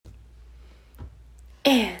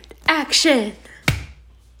And action!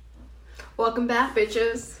 Welcome back,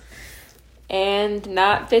 bitches. And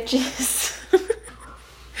not bitches.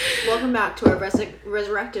 Welcome back to our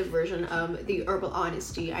resurrected version of The Herbal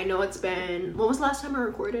Honesty. I know it's been... When was the last time I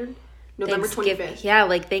recorded? November 25th. Yeah,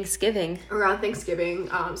 like Thanksgiving. Around Thanksgiving.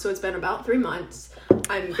 So it's been about 3 months.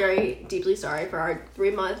 I'm very deeply sorry for our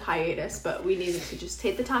 3-month hiatus, but we needed to just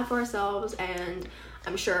take the time for ourselves, and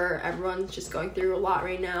I'm sure everyone's just going through a lot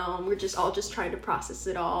right now, and we're just all just trying to process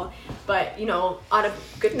it all. But, you know, on a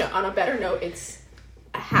good note, on a better note, it's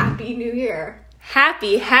a happy new year.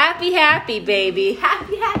 Happy, baby.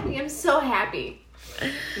 Happy. I'm so happy.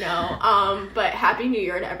 No, but happy new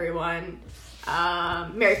year to everyone.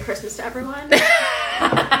 Merry Christmas to everyone.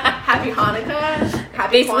 Happy Hanukkah.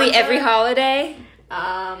 Happy Basically Kwanzaa. every holiday.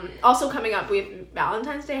 Also coming up, we have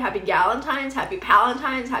Valentine's Day. Happy Galentine's. Happy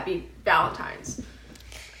Palentine's. Happy Valentine's.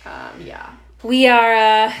 Yeah. We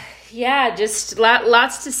are, just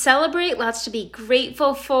lots to celebrate, lots to be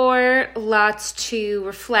grateful for, lots to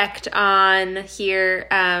reflect on here.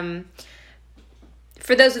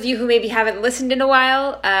 For those of you who maybe haven't listened in a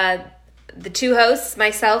while, the two hosts,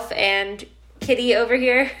 myself and Kitty over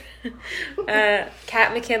here,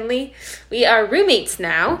 Kat McKinley, we are roommates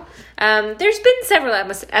now. There's been several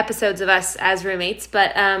episodes of us as roommates,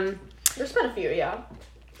 but there's been a few, yeah.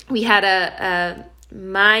 We had a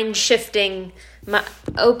mind-shifting,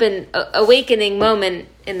 awakening moment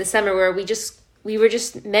in the summer where we were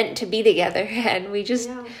just meant to be together, and we just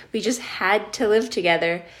had to live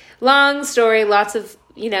together. Long story, lots of,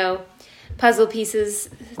 puzzle pieces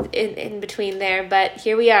in between there, but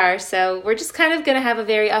here we are. So we're just kind of going to have a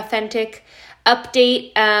very authentic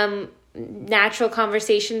update, natural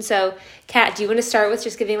conversation. So Kat, do you want to start with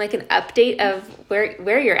just giving like an update of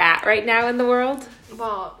where you're at right now in the world?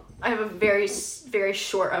 Well, I have a very, very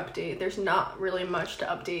short update. There's not really much to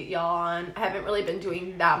update y'all on. I haven't really been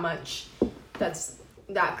doing that much that's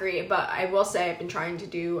that great, but I will say I've been trying to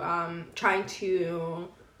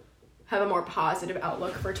have a more positive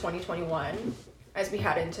outlook for 2021 as we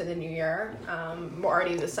head into the new year. We're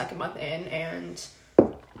already the second month in, and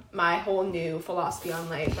my whole new philosophy on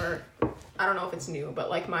life, or I don't know if it's new,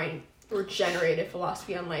 but like my regenerated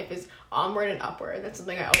philosophy on life is onward and upward. That's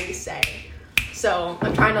something I always say. So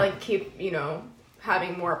I'm trying to keep,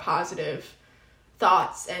 having more positive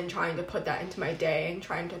thoughts and trying to put that into my day and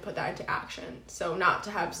trying to put that into action. So not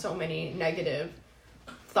to have so many negative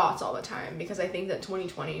thoughts all the time, because I think that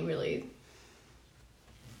 2020 really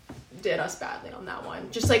did us badly on that one.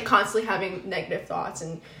 Just constantly having negative thoughts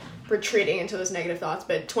and retreating into those negative thoughts.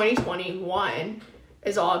 But 2021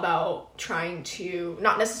 is all about trying to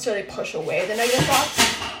not necessarily push away the negative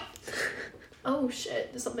thoughts. Oh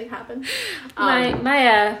shit, did something happen?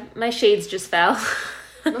 My shades just fell.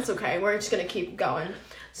 That's okay. We're just going to keep going.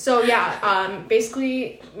 So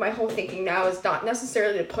basically my whole thinking now is not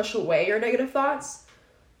necessarily to push away your negative thoughts,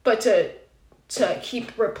 but to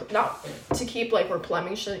keep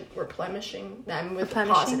replenishing them with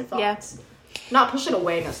positive thoughts. Yeah. Not push it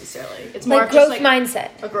away necessarily. It's more growth just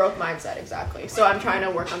mindset. A growth mindset, exactly. So I'm trying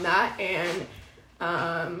to work on that, and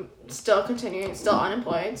still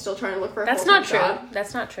unemployed, still trying to look for a full-time job.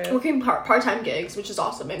 That's not true. Working part-time gigs, which is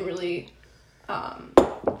awesome and really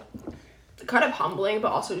kind of humbling,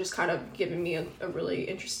 but also just kind of giving me a really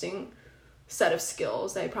interesting set of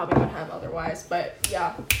skills that I probably wouldn't have otherwise. But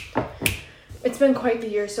yeah, it's been quite the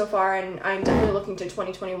year so far, and I'm definitely looking to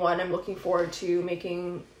 2021. I'm looking forward to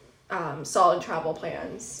making solid travel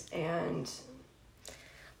plans, and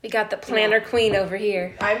we got the planner queen over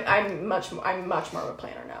here. I'm much more of a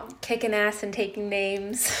planner now. Kicking ass and taking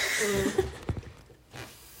names.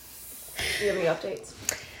 Do you have any updates?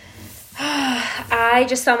 I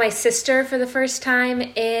just saw my sister for the first time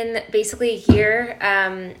in basically a year.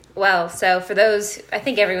 So for those, I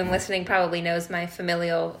think everyone listening probably knows my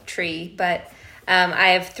familial tree, but I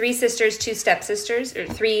have 3 sisters, 2 stepsisters, or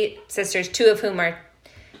 3 sisters, 2 of whom are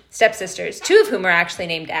stepsisters, 2 of whom are actually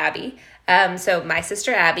named Abby. So my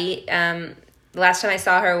sister Abby, the last time I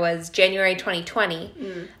saw her was January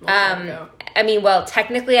 2020.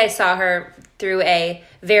 Technically I saw her through a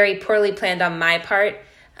very poorly planned on my part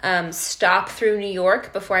stop through New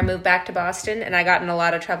York before I moved back to Boston, and I got in a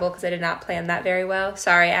lot of trouble because I did not plan that very well.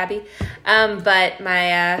 Sorry, Abby. But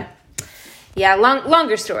my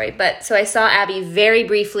longer story. But so I saw Abby very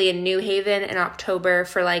briefly in New Haven in October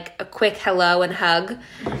for a quick hello and hug.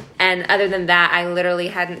 And other than that, I literally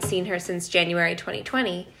hadn't seen her since January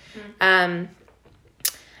 2020.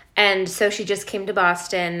 And so she just came to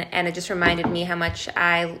Boston, and it just reminded me how much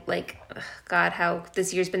I how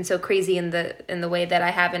this year's been so crazy in the way that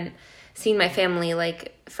I haven't seen my family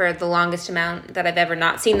like for the longest amount that I've ever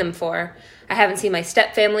not seen them for. I haven't seen my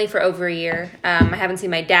step family for over a year. I haven't seen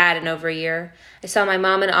my dad in over a year. I saw my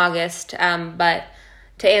mom in August, but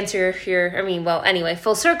to answer anyway,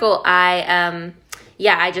 full circle, I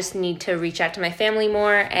just need to reach out to my family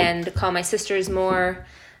more and call my sisters more.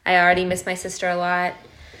 I already miss my sister a lot.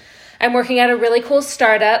 I'm working at a really cool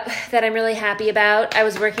startup that I'm really happy about. I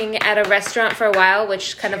was working at a restaurant for a while,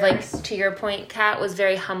 which kind of like, to your point, Kat, was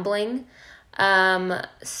very humbling.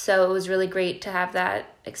 So it was really great to have that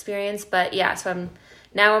experience. But yeah, so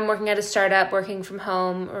I'm working at a startup, working from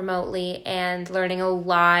home remotely, and learning a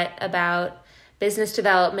lot about business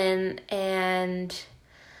development and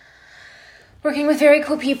working with very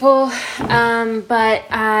cool people. But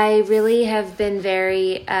I really have been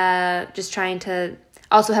very just trying to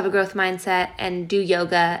also have a growth mindset and do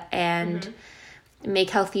yoga and make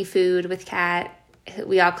healthy food with Kat.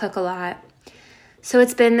 We all cook a lot. So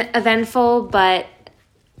it's been eventful, but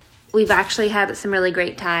we've actually had some really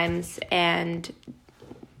great times. And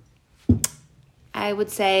I would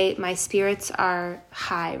say my spirits are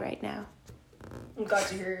high right now. I'm glad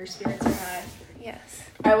to hear your spirits are high. Yes.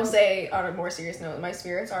 I will say, on a more serious note, my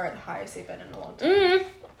spirits are at the highest they've been in a long time.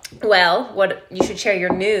 Mm-hmm. Well, what you should share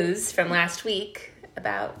your news from last week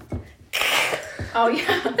about. Oh,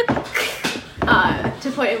 yeah.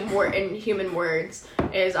 To put it more in human words,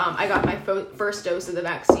 is I got my first dose of the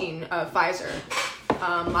vaccine, Pfizer,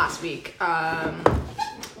 last week.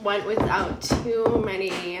 Went without too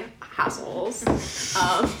many hassles.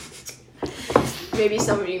 Maybe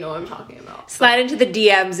some of you know what I'm talking about. Slide into the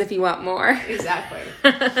DMs if you want more. Exactly.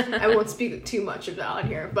 I won't speak too much of that on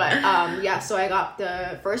here. But so I got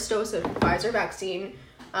the first dose of Pfizer vaccine.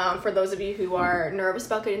 For those of you who are nervous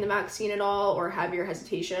about getting the vaccine at all or have your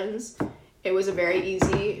hesitations, it was a very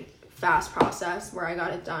easy, fast process where I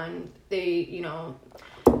got it done. They,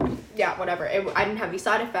 whatever. I didn't have any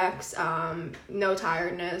side effects, no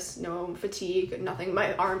tiredness, no fatigue, nothing.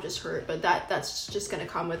 My arm just hurt, but that's just going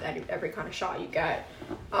to come with every kind of shot you get.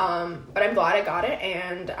 But I'm glad I got it,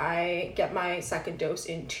 and I get my second dose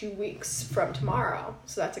in 2 weeks from tomorrow.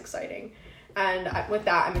 So that's exciting. And with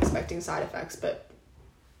that, I'm expecting side effects, but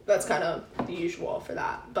that's kind of the usual for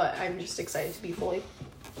that. But I'm just excited to be fully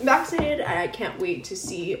vaccinated, and I can't wait to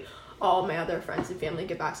see all my other friends and family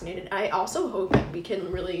get vaccinated. I also hope that we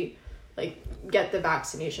can really get the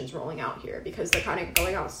vaccinations rolling out here, because they're kind of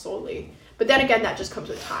going out slowly. But then again, that just comes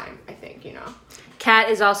with time, I think, Kat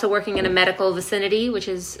is also working in a medical vicinity, which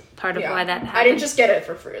is part of why that happened. I didn't just get it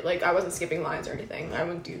for free. I wasn't skipping lines or anything. I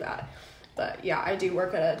wouldn't do that. But yeah, I do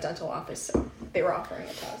work at a dental office, so they were offering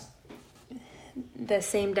a test. The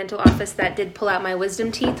same dental office that did pull out my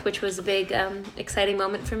wisdom teeth, which was a big, exciting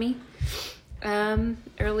moment for me.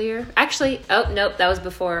 Earlier. Actually, that was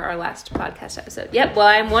before our last podcast episode. Yep, well,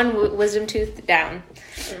 I'm one wisdom tooth down.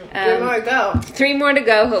 3 more to go. 3 more to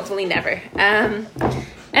go, hopefully never.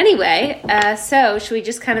 Anyway, so should we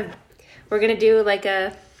just we're going to do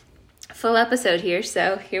a full episode here,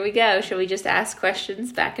 so here we go. Should we just ask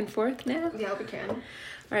questions back and forth now? Yeah, we can. All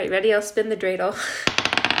right, ready? I'll spin the dreidel.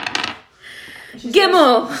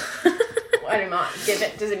 Gimel! I don't know. Give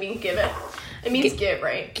it. Does it mean give it? It means give,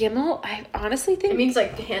 right? Gimel? I honestly think... It means,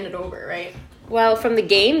 hand it over, right? Well, from the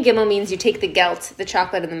game, Gimel means you take the gelt, the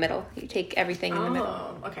chocolate in the middle. You take everything in the middle.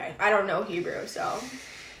 Oh, okay. I don't know Hebrew, so...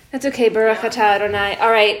 That's okay. Baruch atah Adonai.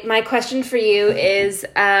 All right, my question for you is,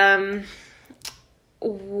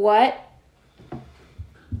 what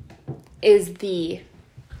is this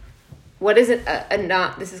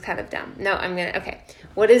is kind of dumb. No, okay.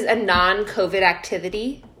 What is a non-COVID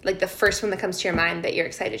activity, the first one that comes to your mind that you're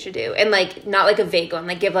excited to do? And, not a vague one,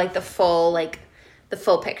 give, the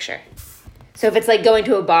full picture. So if it's, going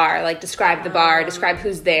to a bar, describe the bar, describe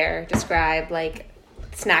who's there, describe,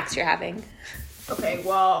 snacks you're having. Okay,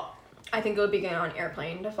 well, I think it would be getting on an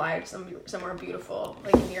airplane to fly to somewhere beautiful,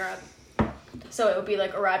 in Europe. So it would be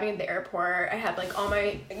arriving at the airport. I had all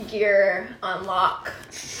my gear on lock.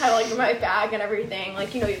 Had my bag and everything.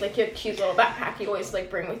 You have your cute little backpack you always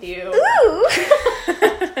bring with you. Ooh.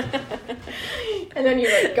 And then you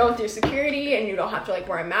go through security, and you don't have to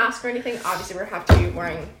wear a mask or anything. Obviously, we're have to be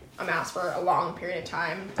wearing a mask for a long period of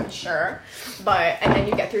time, I'm sure. And then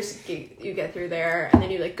you get through there, and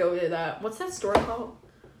then you go to what's that store called?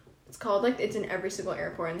 It's called it's in every single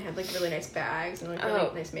airport, and they have really nice bags and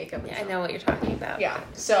really nice makeup. Yeah, I know what you're talking about. Yeah,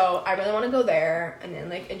 so I really want to go there and then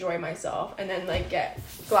enjoy myself, and then get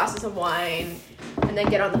glasses of wine, and then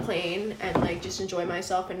get on the plane and just enjoy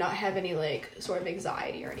myself and not have any sort of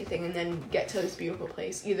anxiety or anything, and then get to this beautiful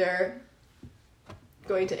place, either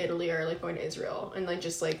going to Italy or going to Israel, and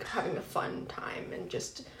just having a fun time and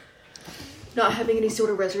just not having any sort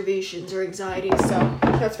of reservations or anxiety. So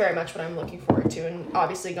that's very much what I'm looking forward to, and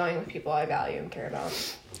obviously going with people I value and care about.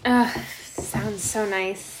 Sounds so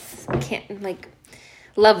nice. I can't,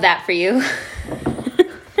 love that for you.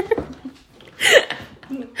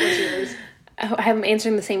 What's yours? Oh, I'm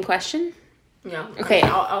answering the same question? Yeah. Okay.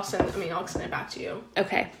 I'll send it back to you.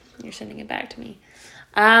 Okay. You're sending it back to me.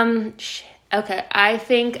 Shit. Okay. I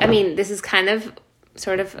think, this is kind of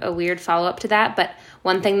sort of a weird follow-up to that, but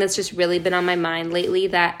one thing that's just really been on my mind lately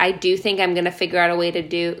that I do think I'm going to figure out a way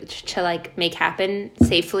to make happen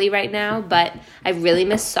safely right now, but I really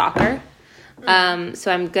miss soccer.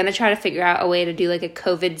 So I'm going to try to figure out a way to do a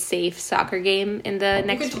COVID safe soccer game in the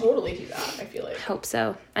next. You could totally do that, I feel like. Hope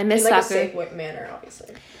so. I miss in soccer. A safe manner,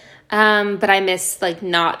 obviously. But I miss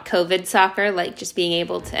not COVID soccer, just being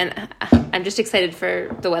able to, and I'm just excited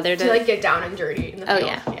for the weather to get down and dirty in the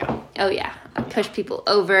field. Oh yeah. Push people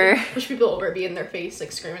over. Be in their face,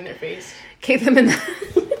 scream in their face. Kick them in the...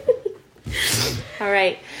 All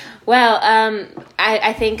right. Well,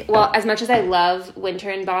 I think, as much as I love winter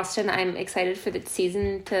in Boston, I'm excited for the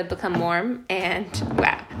season to become warm. And,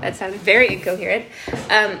 wow, that sounded very incoherent.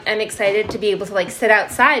 I'm excited to be able to, sit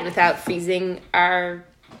outside without freezing our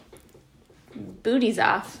booties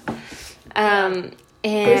off. And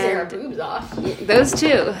freezing our boobs off. Those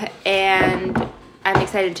two. And I'm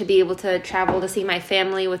excited to be able to travel to see my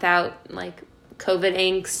family without, COVID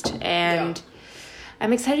angst. And... Yeah.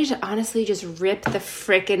 I'm excited to honestly just rip the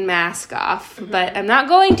frickin' mask off, but I'm not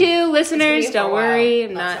going to. Listeners, don't worry.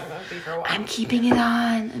 I'm keeping it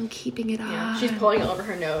on. Yeah, she's pulling it over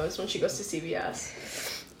her nose when she goes to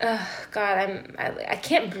CVS. God, I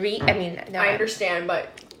can't breathe. No, I understand, but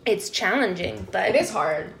it's challenging. But it is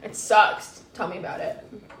hard. It sucks. Tell me about it.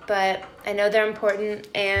 But I know they're important,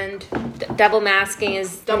 and double masking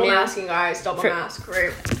is masking, guys. Mask,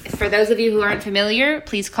 right? For those of you who aren't familiar,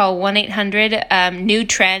 please call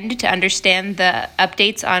 1-800-NEW-TREND to understand the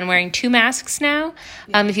updates on wearing 2 masks now.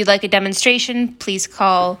 If you'd like a demonstration, please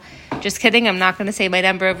call. Just kidding. I'm not going to say my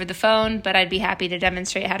number over the phone, but I'd be happy to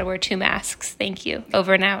demonstrate how to wear 2 masks. Thank you.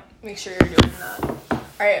 Over and out. Make sure you're doing that. All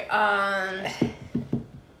right.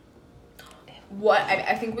 What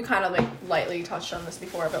I think we kind of lightly touched on this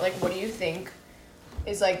before, but what do you think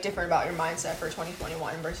is different about your mindset for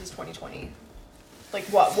 2021 versus 2020?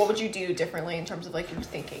 What would you do differently in terms of your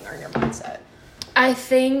thinking or your mindset? I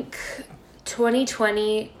think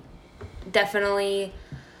 2020 definitely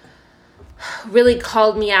really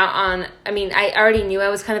called me out on, I already knew I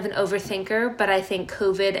was kind of an overthinker, but I think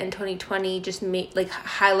COVID and 2020 just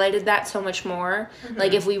highlighted that so much more. Mm-hmm.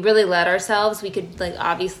 If we really let ourselves, we could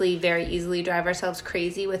obviously very easily drive ourselves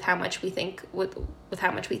crazy with how much we think, with how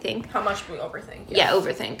much we think. How much we overthink. Yeah,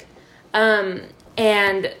 overthink.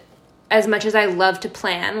 And as much as I love to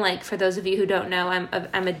plan, for those of you who don't know,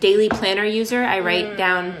 I'm a daily planner user. I write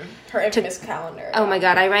down... Her infamous calendar. Oh my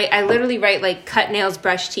God, I literally write cut nails,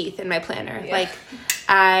 brush teeth in my planner. Yeah.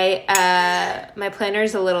 My planner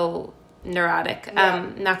is a little neurotic.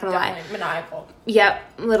 Not gonna lie. Maniacal.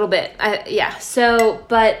 Yep, a little bit. So,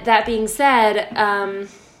 but that being said,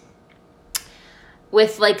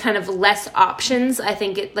 with kind of less options, I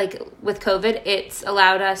think it with COVID, it's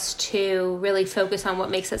allowed us to really focus on what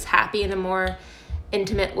makes us happy in a more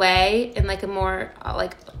intimate way, in a more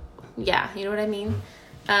you know what I mean.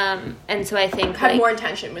 And so I think have more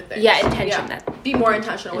intention with things. Yeah, intention. Yeah. Be more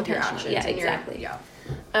intentional with your actions. Yeah, exactly. Yeah.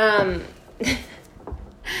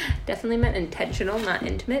 Definitely meant intentional, not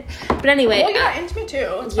intimate. But anyway. Well, yeah, intimate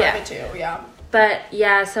too. It's part of it too. Yeah. But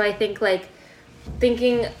yeah, so I think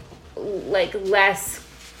thinking less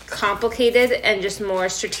complicated and just more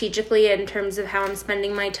strategically in terms of how I'm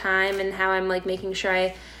spending my time and how I'm making sure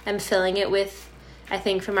I am filling it with. I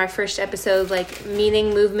think from our first episode,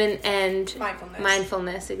 meaning, movement, and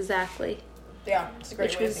mindfulness, exactly. Yeah, it's a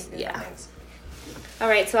great way of thinking about things. All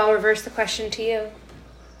right, so I'll reverse the question to you.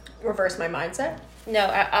 Reverse my mindset? No,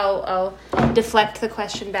 I'll deflect the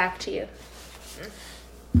question back to you.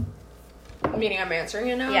 Meaning I'm answering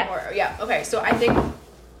it now? Yeah. Okay, so I think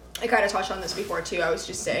I kind of touched on this before too. I was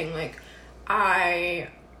just saying I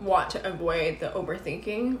want to avoid the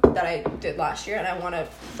overthinking that I did last year, and I want to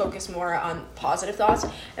focus more on positive thoughts.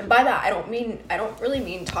 And by that, I don't really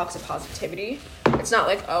mean toxic positivity. It's not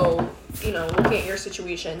looking at your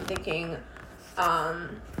situation thinking, so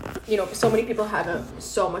many people have it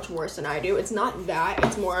so much worse than I do. It's not that.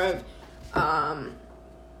 It's more of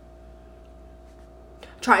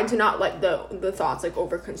trying to not let the thoughts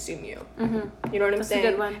overconsume you. Mm-hmm. You know what I'm saying?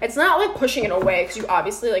 That's a good one. It's not pushing it away, because you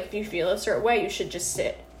obviously if you feel a certain way, you should just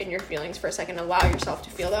sit in your feelings for a second and allow yourself to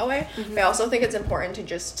feel that way. Mm-hmm. But I also think it's important to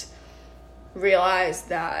just realize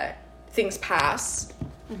that things pass,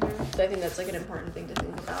 So I think that's like an important thing to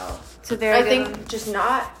think about. It's a very good one. Just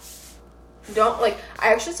don't like.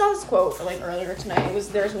 I actually saw this quote like earlier tonight. It was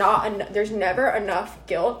there's never enough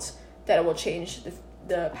guilt that it will change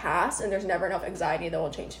the past, and there's never enough anxiety that will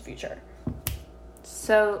change the future.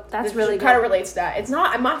 So that's really good. Kind of relates to that. It's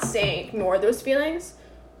not. I'm not saying ignore those feelings,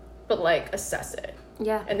 but like assess it.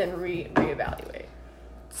 Yeah. And then reevaluate.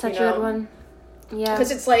 Such a good one. Yeah.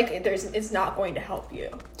 Because it's like it's not going to help you.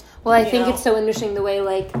 Well, I think it's so interesting the way,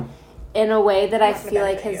 like, in a way that I feel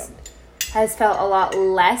like has felt a lot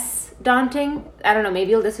less daunting. I don't know,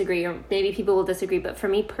 maybe you'll disagree, or maybe people will disagree, but for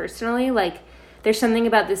me personally, like, there's something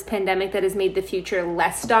about this pandemic that has made the future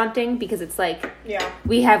less daunting, because it's like,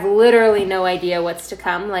 we have literally no idea what's to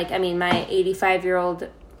come. Like, I mean, my 85-year-old,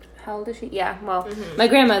 how old is she? Yeah, well, my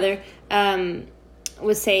grandmother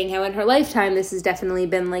was saying how in her lifetime this has definitely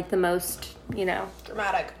been, like, the most, you know,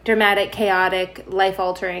 dramatic, chaotic,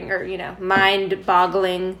 life-altering, or, you know,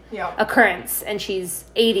 mind-boggling occurrence. And she's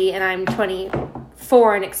 80 and I'm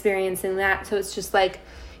 24 and experiencing that. So it's just like,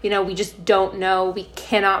 you know, we just don't know. We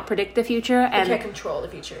cannot predict the future. And we can't control the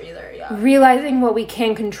future either, realizing what we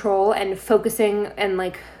can control and focusing and,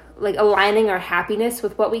 like aligning our happiness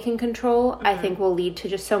with what we can control, I think will lead to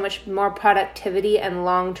just so much more productivity and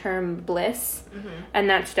long-term bliss. And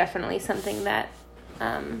that's definitely something that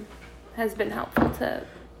has been helpful to,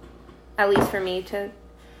 at least for me, to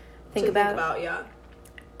think about.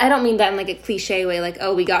 I don't mean that in like a cliche way, like,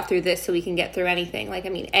 oh, we got through this so we can get through anything. Like, I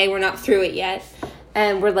mean, we're not through it yet,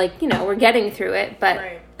 and we're like, you know, we're getting through it, but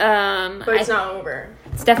but it's not over.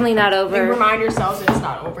 It's definitely not over. And remind yourselves that it's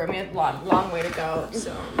not over. I mean, long way to go.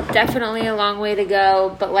 So definitely a long way to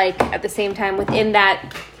go, but like at the same time, within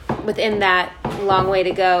that long way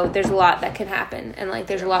to go, there's a lot that can happen, and like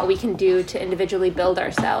there's a lot we can do to individually build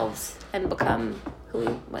ourselves and become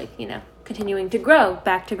who, like, you know, continuing to grow,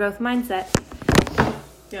 back to growth mindset.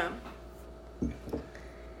 Yeah.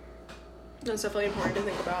 That's definitely important to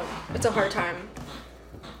think about. It's a hard time.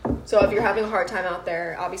 So if you're having a hard time out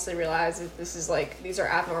there, obviously realize that this is like, these are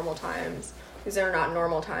abnormal times. These are not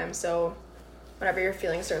normal times. So whenever you're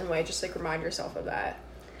feeling a certain way, just like remind yourself of that.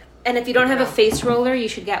 And if you don't have a face roller, you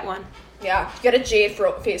should get one. Yeah, get a jade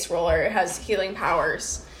face roller. It has healing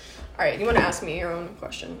powers. All right, you want to ask me your own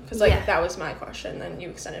question? Because like that was my question, then you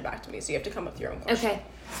extended it back to me, so you have to come up with your own question.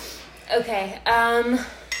 Okay.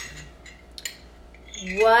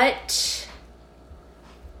 What?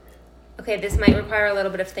 Okay, this might require a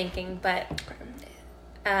little bit of thinking, but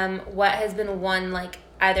what has been one, like,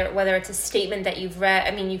 either whether it's a statement that you've read,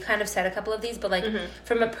 I mean, you kind of said a couple of these, but like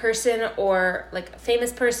from a person or like a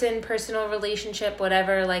famous person, personal relationship,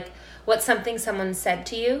 whatever, like what's something someone said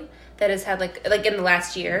to you that has had like in the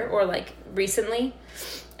last year or like recently,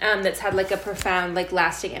 that's had like a profound, like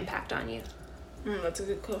lasting impact on you? That's a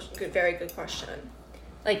good question. Very good question.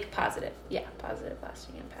 Like positive,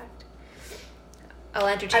 lasting impact. I'll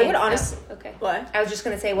entertain. I would honestly. Okay. What? I was just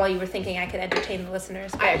gonna say, while you were thinking, I could entertain the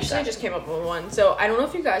listeners. I actually just came up with one. So I don't know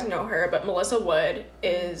if you guys know her, but Melissa Wood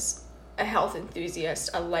is a health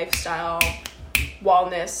enthusiast, a lifestyle,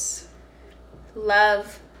 wellness,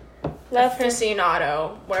 love her,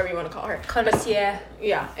 aficionado, whatever you want to call her. Connoisseur.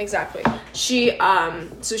 Yeah, exactly. She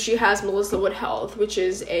so she has Melissa Wood Health, which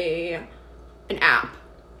is an app.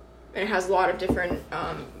 And it has a lot of different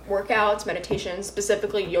workouts, meditations,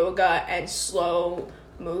 specifically yoga and slow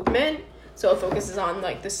movement. So it focuses on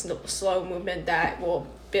like this slow movement that will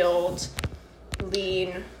build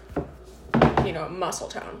lean, you know, muscle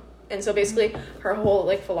tone. And so basically her whole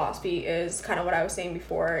like philosophy is kind of what I was saying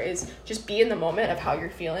before, is just be in the moment of how you're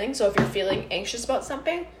feeling. So if you're feeling anxious about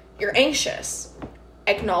something, you're anxious.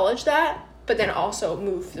 Acknowledge that, but then also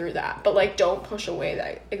move through that. But like don't push away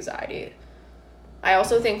that anxiety. I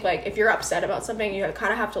also think, like, if you're upset about something, you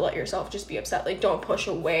kind of have to let yourself just be upset. Like, don't push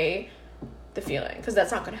away the feeling, because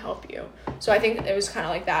that's not going to help you. So I think it was kind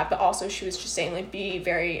of like that, but also she was just saying, like, be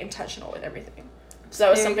very intentional with everything. So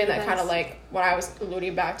that was something that kind of, like, when I was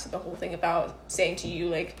alluding back to the whole thing about saying to you,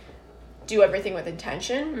 like, do everything with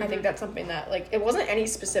intention, I think that's something that, like, it wasn't any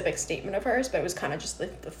specific statement of hers, but it was kind of just,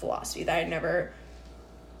 like, the philosophy that I'd never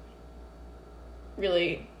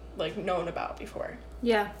really, like, known about before.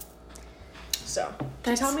 Yeah. So,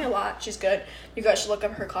 she taught me a lot. She's good. You guys should look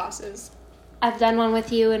up her classes. I've done one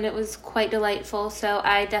with you, and it was quite delightful, so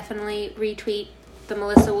I definitely retweet the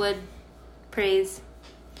Melissa Wood praise.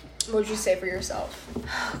 What would you say for yourself?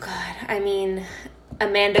 Oh, God. I mean,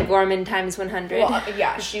 Amanda Gorman times 100. Well,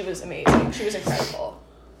 yeah, she was amazing. She was incredible.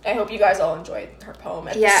 I hope you guys all enjoyed her poem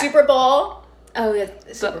at the Super Bowl. Oh, yeah.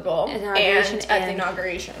 The Super Bowl. And at the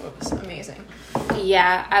inauguration. It was amazing.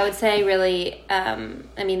 Yeah, I would say really, I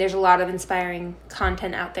mean, there's a lot of inspiring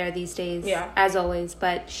content out there these days, as always,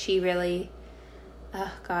 but she really,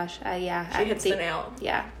 oh gosh, She hits the nail.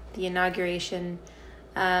 Yeah, the inauguration,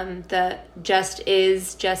 the just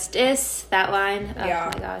is justice, that line, oh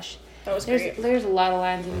my gosh. That was great. There's a lot of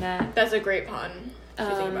lines in that. That's a great pun, if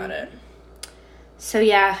you think about it. So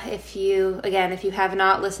yeah, if you have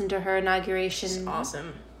not listened to her inauguration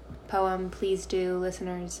awesome poem, please do,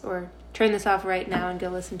 listeners, or turn this off right now and go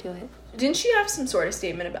listen to it. Didn't she have some sort of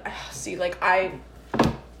statement about, I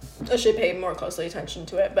should pay more closely attention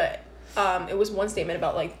to it, but it was one statement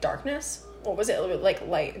about, like, darkness. What was it? Like,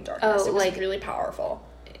 light and darkness. It was, like, really powerful.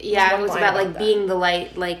 Yeah, it was about, like, being the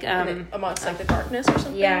light, like, amongst, like, the darkness or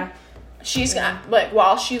something. Yeah. She's gonna, like,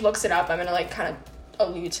 while she looks it up, I'm gonna, like, kind of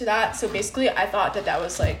allude to that. So basically, I thought that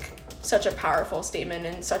was, like, such a powerful statement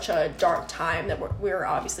in such a dark time that we're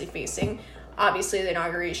obviously facing. Obviously, the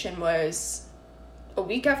inauguration was a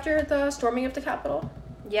week after the storming of the Capitol.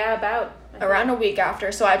 Yeah, around a week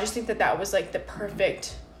after. So I just think that was, like, the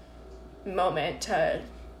perfect moment to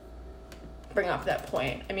bring up that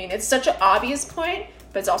point. I mean, it's such an obvious point,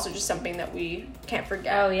 but it's also just something that we can't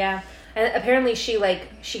forget. Oh, yeah. And apparently she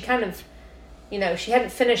kind of, she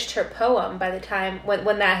hadn't finished her poem by the time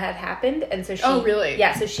when that had happened. And so she... Oh, really?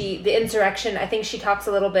 Yeah, so the insurrection, I think she talks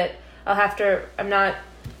a little bit... I'm not...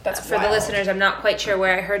 That's for wild. The listeners, I'm not quite sure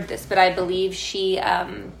where I heard this, but I believe she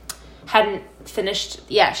hadn't finished...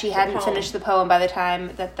 Yeah, she hadn't finished the poem by the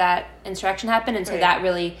time that insurrection happened. And so that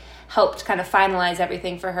really helped kind of finalize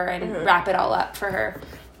everything for her and wrap it all up for her.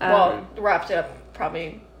 Wrapped it up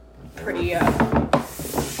probably pretty...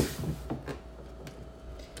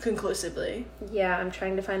 conclusively. Yeah, I'm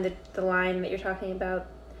trying to find the line that you're talking about.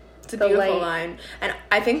 It's a beautiful line. And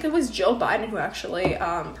I think it was Jill Biden who actually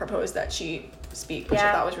proposed that she speak, which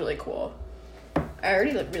I thought was really cool. I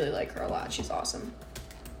already really like her a lot. She's awesome.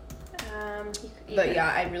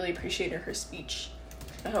 I really appreciated her speech.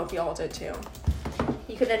 I hope y'all did too.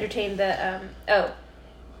 You could entertain the...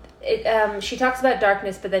 she talks about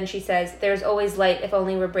darkness, but then she says, "There's always light if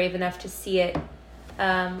only we're brave enough to see it."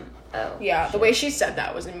 The way she said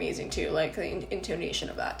that was amazing too, like the intonation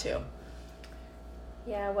of that too.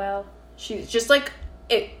 Yeah, well, she's just like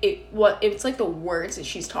it's like the words that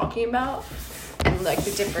she's talking about and like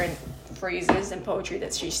the different phrases and poetry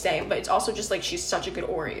that she's saying, but it's also just like she's such a good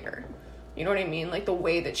orator. You know what I mean? Like the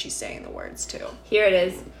way that she's saying the words too. Here it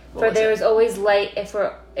is. For there is always light if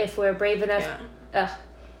we're brave enough. Yeah.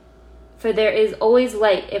 For there is always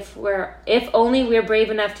light if only we're brave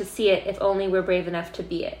enough to see it, if only we're brave enough to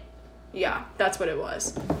be it. Yeah, that's what it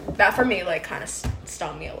was. That for me, like, kind of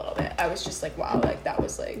stung me a little bit. I was just like, wow, like, that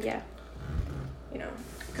was like,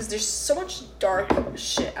 because there's so much dark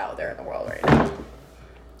shit out there in the world right now.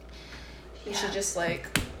 You should just,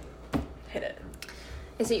 like, hit it.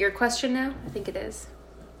 Is it your question now? I think it is.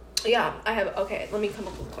 Yeah, I have, okay, let me come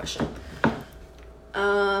up with a question.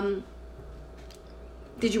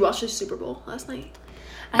 Did you watch the Super Bowl last night?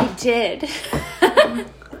 I did.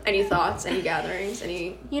 Any thoughts? Any gatherings?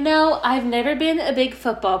 Any? I've never been a big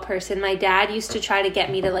football person. My dad used to try to get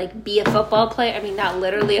me to, like, be a football player. I mean, not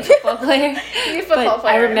literally a football player. Be a football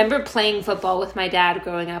player. I remember playing football with my dad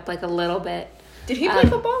growing up, like, a little bit. Did he play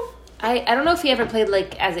football? I don't know if he ever played,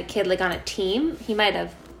 like, as a kid, like, on a team. He might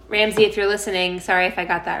have. Ramsey, if you're listening, sorry if I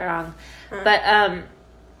got that wrong. But,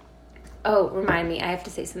 remind me. I have to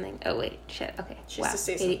say something. Oh, wait. Shit. Okay. Just to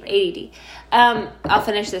say something. ADD. I'll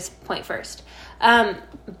finish this point first.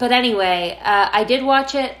 But anyway, I did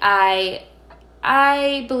watch it. I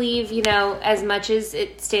believe, as much as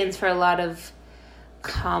it stands for a lot of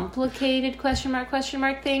complicated question mark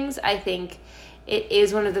things, I think it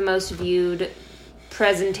is one of the most viewed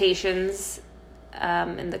presentations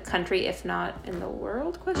in the country, if not in the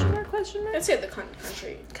world, question mark? I'd say the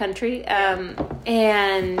country.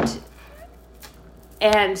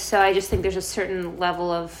 And so I just think there's a certain level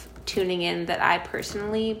of tuning in that I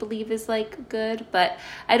personally believe is, like, good, but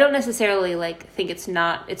I don't necessarily, like, think it's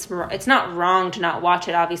not wrong to not watch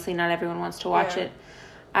it. Obviously not everyone wants to watch it.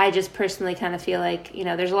 I just personally kind of feel like,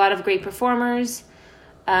 there's a lot of great performers.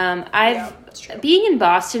 Being in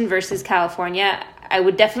Boston versus California, I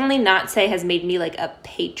would definitely not say has made me, like, a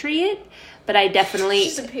patriot, but I definitely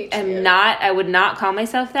am not. I would not call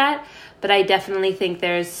myself that. But I definitely think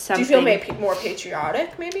there's something... Do you feel more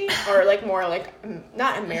patriotic, maybe? Or, like, more, like,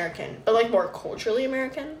 not American, but, like, more culturally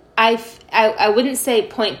American? I wouldn't say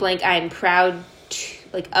point blank I'm proud,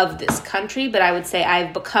 of this country, but I would say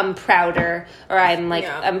I've become prouder, or I'm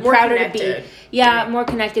prouder to be... more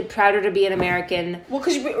connected, prouder to be an American. Well,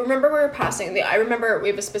 because remember we were passing... I remember we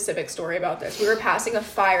have a specific story about this. We were passing a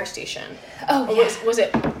fire station. Oh, yeah. Was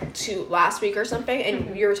it to last week or something,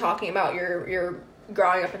 and you were talking about your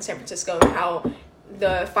growing up in San Francisco and how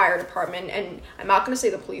the fire department, and I'm not going to say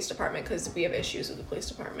the police department because we have issues with the police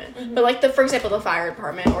department, but like for example, the fire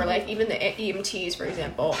department, or like even the EMTs, for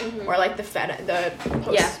example, or like the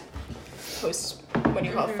post, what do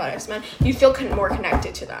you call it, FedEx man, you feel more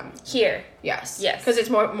connected to them here. Yes, Because it's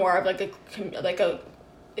more of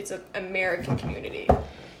it's an American community.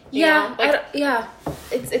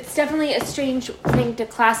 It's definitely a strange thing to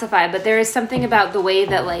classify, but there is something about the way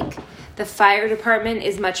that like the fire department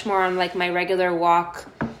is much more on like my regular walk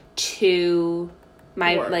to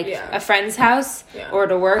my work, a friend's house or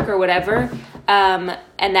to work or whatever,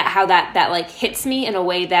 and that like hits me in a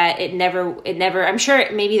way that it never I'm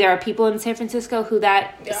sure maybe there are people in San Francisco who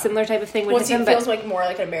similar type of thing would hit them, it feels like more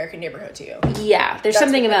like an American neighborhood to you. There's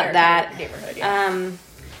something about that neighborhood.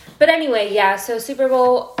 But anyway, so Super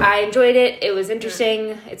Bowl, I enjoyed it. It was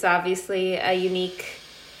interesting. It's obviously a unique...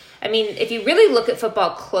 I mean, if you really look at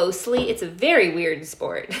football closely, it's a very weird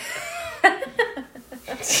sport.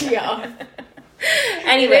 Yeah.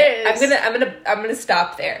 Anyway, I'm gonna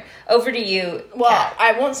stop there. Over to you. Well, Kat.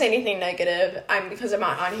 I won't say anything negative. Because I'm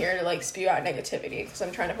not on here to like spew out negativity, because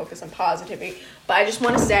I'm trying to focus on positivity. But I just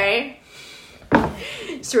want to say,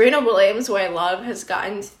 Serena Williams, who I love, has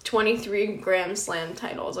gotten 23 Grand Slam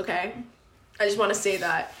titles. Okay, I just want to say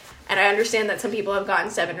that. And I understand that some people have gotten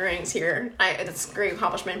 7 rings here. That's a great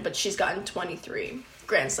accomplishment, but she's gotten 23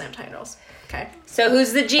 Grand Slam titles. Okay. So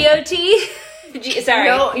who's the GOT?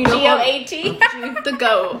 GOAT? The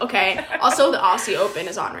GOAT, okay. Also, the Aussie Open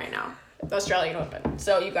is on right now. The Australian Open.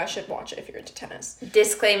 So you guys should watch it if you're into tennis.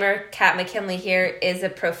 Disclaimer, Kat McKinley here is a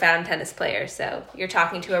profound tennis player, so you're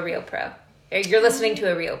talking to a real pro. Or you're listening to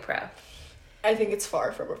a real pro. I think it's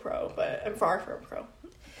far from a pro, but I'm far from a pro.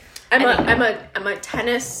 I'm a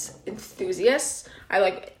tennis enthusiast.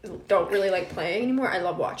 I don't really like playing anymore. I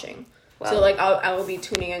love watching. Wow. So I will be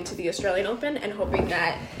tuning into the Australian Open and hoping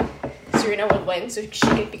that Serena will win so she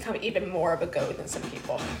can become even more of a GOAT than some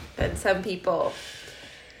people.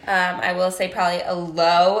 I will say probably a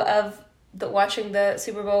low of watching the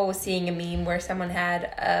Super Bowl was seeing a meme where someone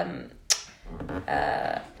had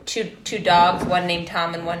two dogs, one named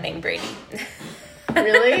Tom and one named Brady.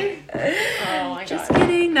 Really? Oh my god. Just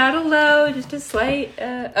kidding, not a low, just a slight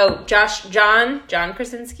John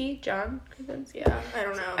Krasinski. Yeah, I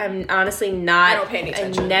don't know. I'm honestly not. I don't pay any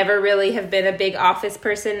attention. I never really have been a big Office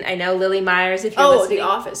person. I know Lily Myers, if you're listening. The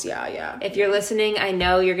Office, yeah. If you're listening, I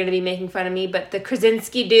know you're going to be making fun of me, but the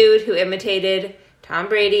Krasinski dude who imitated Tom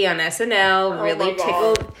Brady on SNL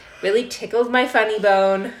really tickled my funny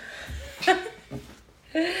bone.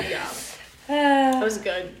 Yeah. That was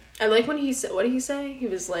good. I like when he said, what did he say? He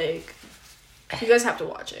was like, you guys have to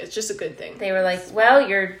watch it. It's just a good thing. They were like, well,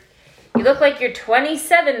 you look like you're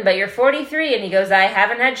 27, but you're 43. And he goes, I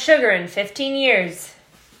haven't had sugar in 15 years.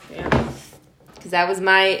 Yeah. Because that was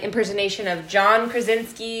my impersonation of John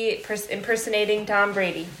Krasinski impersonating Tom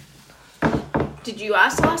Brady. Did you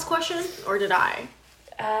ask the last question, or did I?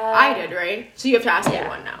 I did, right? So you have to ask me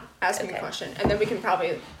one now. Ask me a question, and then we can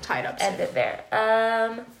probably tie it up soon. End it there.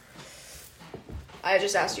 I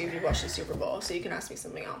just asked you if you watched the Super Bowl, so you can ask me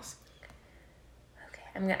something else. Okay,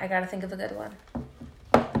 I gotta think of a good one.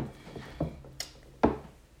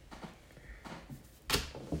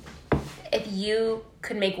 If you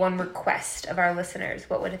could make one request of our listeners,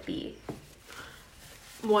 what would it be?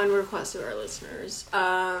 One request of our listeners.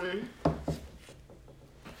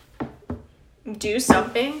 Do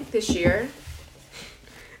something this year.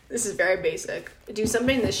 This is very basic. Do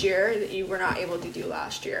something this year that you were not able to do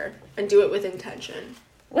last year, and do it with intention.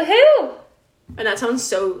 Woohoo! And that sounds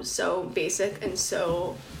so basic and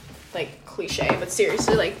so cliche, but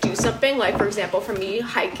seriously, do something. For example, for me,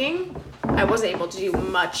 hiking, I wasn't able to do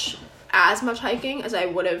as much hiking as I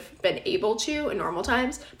would have been able to in normal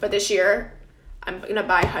times, but this year I'm gonna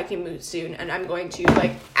buy hiking boots soon, and I'm going to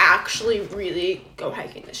actually really go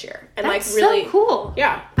hiking this year. And That's really so cool.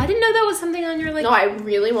 Yeah. I didn't know that was something on your No, I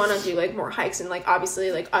really want to do more hikes, and obviously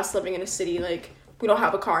us living in a city, we don't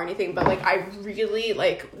have a car or anything, but I really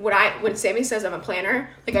when Sammy says I'm a planner,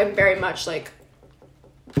 I'm very much with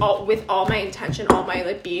all my intention, all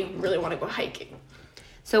my being, really want to go hiking.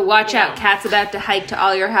 So watch out, Kat's about to hike to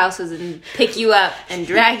all your houses and pick you up and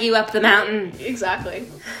drag you up the mountain. Exactly.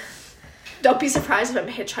 Don't be surprised if I'm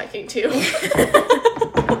hitchhiking too.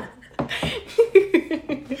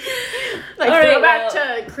 Back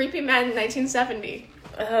to Creepy Man 1970.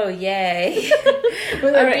 Oh, yay.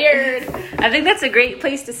 With a beard. I think that's a great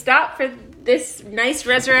place to stop for this nice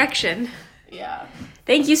resurrection. Yeah.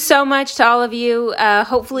 Thank you so much to all of you.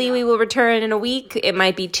 Hopefully we will return in a week. It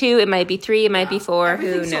might be 2, it might be 3, it might be 4.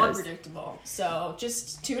 Who knows? So unpredictable. So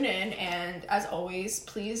just tune in, and as always,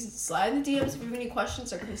 please slide in the DMs if you have any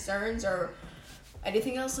questions or concerns or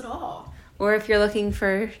anything else at all. Or if you're looking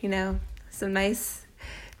for, some nice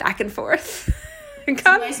back and forth. Some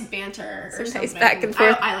nice banter or something. Nice back and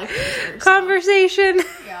forth. I like banter. Conversation.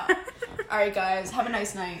 Yeah. All right, guys. Have a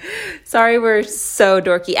nice night. Sorry, we're so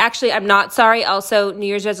dorky. Actually, I'm not sorry. Also, New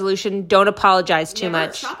Year's resolution, don't apologize too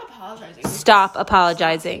much. Stop apologizing. Stop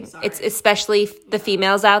apologizing. Stop It's especially the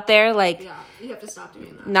females out there. Yeah, you have to stop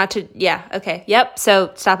doing that. Not to, yeah, okay. Yep.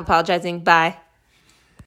 So stop apologizing. Bye.